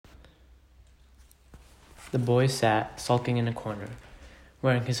The boy sat, sulking in a corner,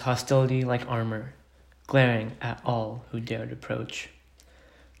 wearing his hostility like armor, glaring at all who dared approach.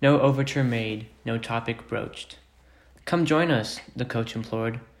 No overture made, no topic broached. "Come join us," the coach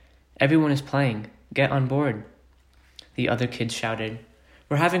implored. "Everyone is playing. Get on board." The other kids shouted,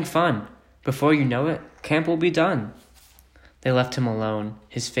 "We're having fun. Before you know it, camp will be done." They left him alone,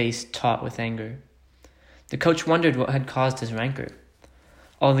 his face taut with anger. The coach wondered what had caused his rancor.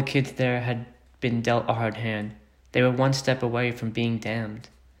 All the kids there had been dealt a hard hand. They were one step away from being damned.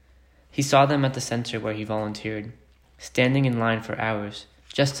 He saw them at the center where he volunteered, standing in line for hours,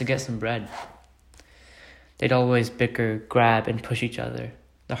 just to get some bread. They'd always bicker, grab, and push each other.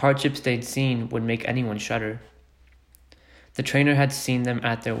 The hardships they'd seen would make anyone shudder. The trainer had seen them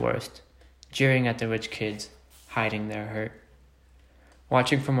at their worst, jeering at the rich kids, hiding their hurt.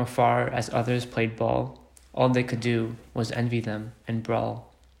 Watching from afar as others played ball, all they could do was envy them and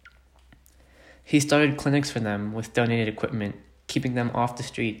brawl. He started clinics for them with donated equipment, keeping them off the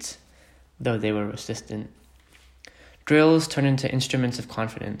streets, though they were resistant. Drills turned into instruments of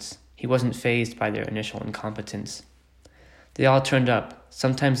confidence. He wasn't fazed by their initial incompetence. They all turned up,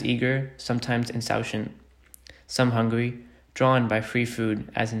 sometimes eager, sometimes insouciant, some hungry, drawn by free food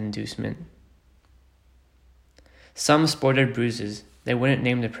as an inducement. Some sported bruises. They wouldn't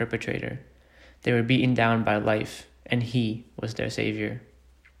name the perpetrator. They were beaten down by life, and he was their savior.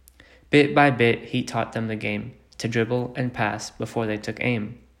 Bit by bit, he taught them the game, to dribble and pass before they took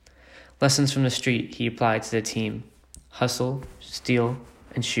aim. Lessons from the street he applied to the team. Hustle, steal,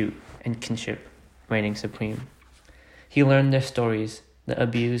 and shoot, and kinship, reigning supreme. He learned their stories, the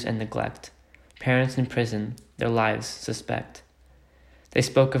abuse and neglect. Parents in prison, their lives suspect. They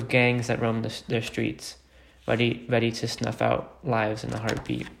spoke of gangs that roamed their streets, ready to snuff out lives in a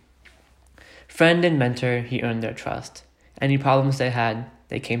heartbeat. Friend and mentor, he earned their trust. Any problems they had,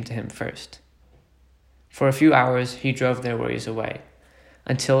 they came to him first. For a few hours, he drove their worries away,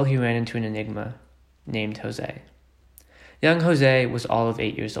 until he ran into an enigma named Jose. Young Jose was all of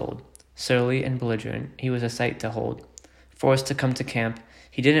 8 years old. Surly and belligerent, he was a sight to hold. Forced to come to camp,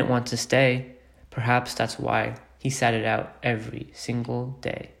 he didn't want to stay. Perhaps that's why he sat it out every single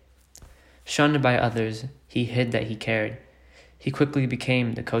day. Shunned by others, he hid that he cared. He quickly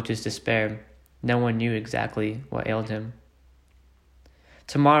became the coach's despair. No one knew exactly what ailed him.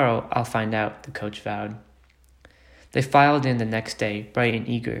 "Tomorrow I'll find out," the coach vowed. They filed in the next day, bright and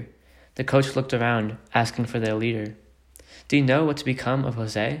eager. The coach looked around, asking for their leader. "Do you know what's become of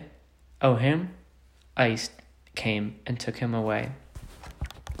Jose?" "Oh, him?" ICE came and took him away.